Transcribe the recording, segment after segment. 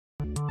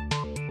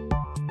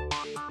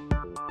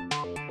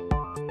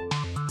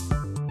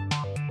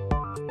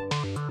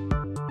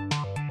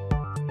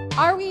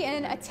Are we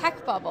in a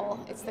tech bubble?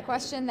 It's the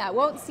question that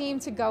won't seem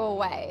to go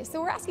away.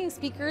 So we're asking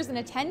speakers and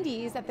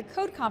attendees at the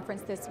Code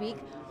Conference this week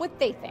what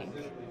they think.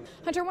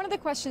 Hunter, one of the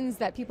questions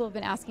that people have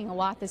been asking a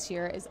lot this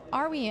year is,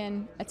 are we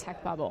in a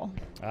tech bubble?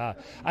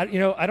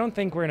 I don't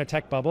think we're in a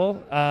tech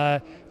bubble.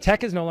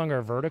 Tech is no longer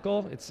a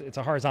vertical, it's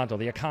a horizontal.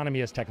 The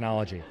economy is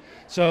technology.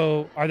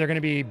 So are there going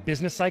to be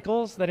business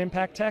cycles that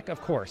impact tech?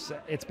 Of course.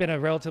 It's been a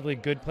relatively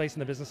good place in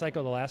the business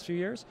cycle the last few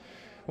years.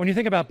 When you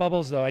think about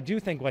bubbles, though, I do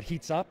think what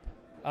heats up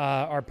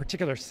are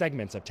particular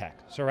segments of tech.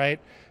 So,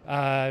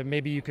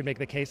 maybe you could make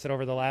the case that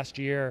over the last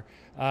year,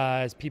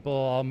 as people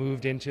all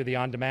moved into the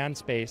on-demand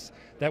space,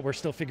 that we're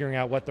still figuring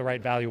out what the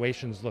right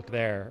valuations look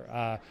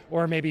there.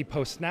 Or maybe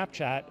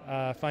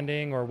post-Snapchat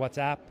funding or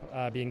WhatsApp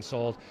being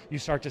sold, you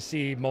start to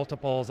see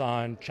multiples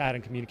on chat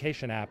and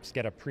communication apps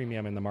get a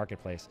premium in the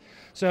marketplace.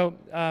 So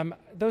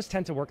those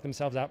tend to work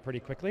themselves out pretty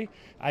quickly.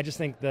 I just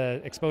think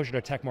the exposure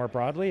to tech more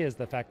broadly is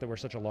the fact that we're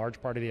such a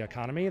large part of the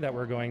economy that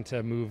we're going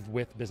to move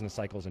with business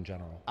cycles in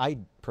general. I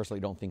personally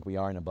don't think we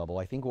are in a bubble.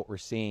 I think what we're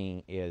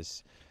seeing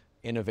is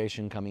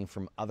innovation coming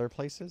from other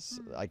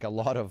places. Like a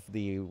lot of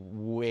the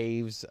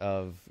waves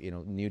of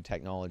new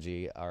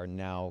technology are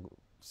now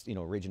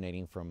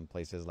originating from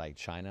places like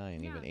China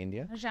and even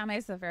India. Xiaomi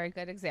is a very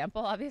good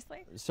example,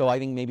 obviously. So I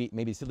think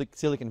maybe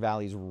Silicon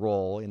Valley's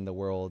role in the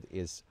world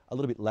is a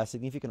little bit less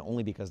significant,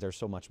 only because there's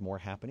so much more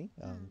happening.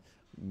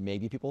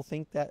 Maybe people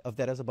think of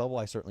that as a bubble.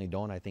 I certainly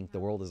don't. I think the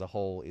world as a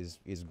whole is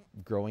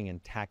growing,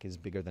 and tech is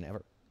bigger than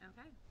ever.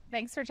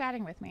 Thanks for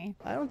chatting with me.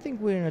 I don't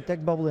think we're in a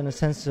tech bubble in a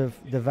sense of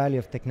the value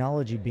of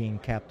technology being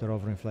capped or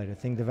overinflated. I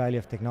think the value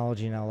of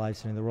technology in our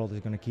lives and in the world is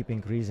going to keep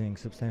increasing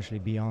substantially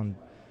beyond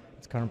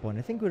its current point.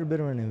 I think we're a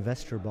bit of an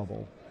investor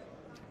bubble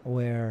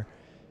where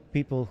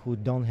people who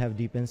don't have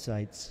deep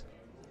insights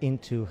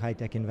into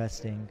high-tech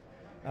investing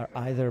are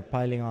either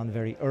piling on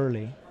very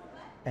early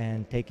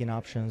and taking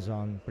options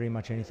on pretty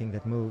much anything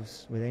that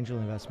moves with angel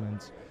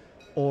investments,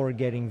 or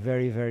getting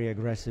very, very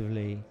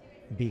aggressively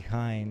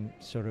behind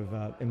sort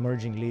of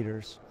emerging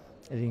leaders,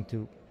 leading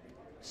to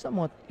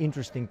somewhat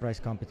interesting price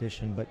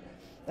competition, but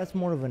that's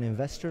more of an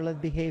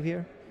investor-led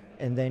behavior,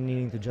 and then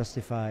needing to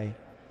justify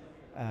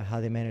how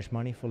they manage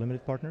money for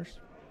limited partners,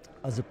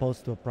 as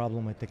opposed to a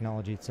problem with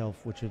technology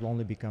itself, which will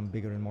only become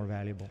bigger and more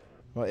valuable.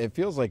 Well, it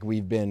feels like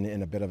we've been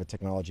in a bit of a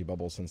technology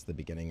bubble since the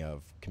beginning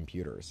of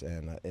computers,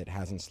 and it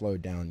hasn't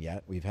slowed down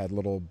yet. We've had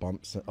little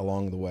bumps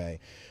along the way,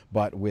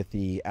 but with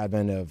the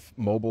advent of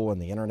mobile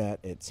and the internet,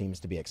 it seems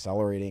to be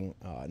accelerating.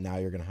 Now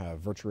you're going to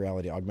have virtual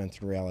reality,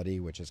 augmented reality,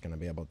 which is going to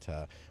be able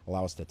to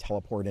allow us to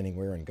teleport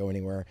anywhere and go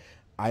anywhere.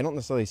 I don't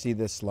necessarily see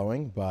this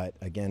slowing, but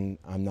again,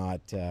 I'm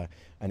not an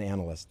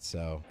analyst,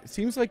 so. It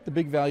seems like the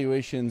big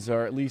valuations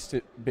are at least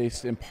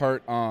based in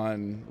part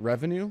on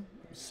revenue.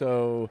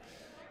 So,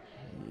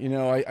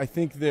 I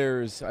think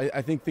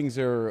I think things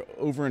are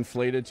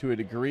overinflated to a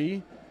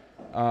degree,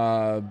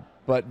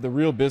 but the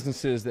real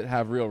businesses that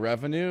have real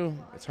revenue,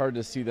 it's hard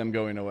to see them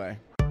going away.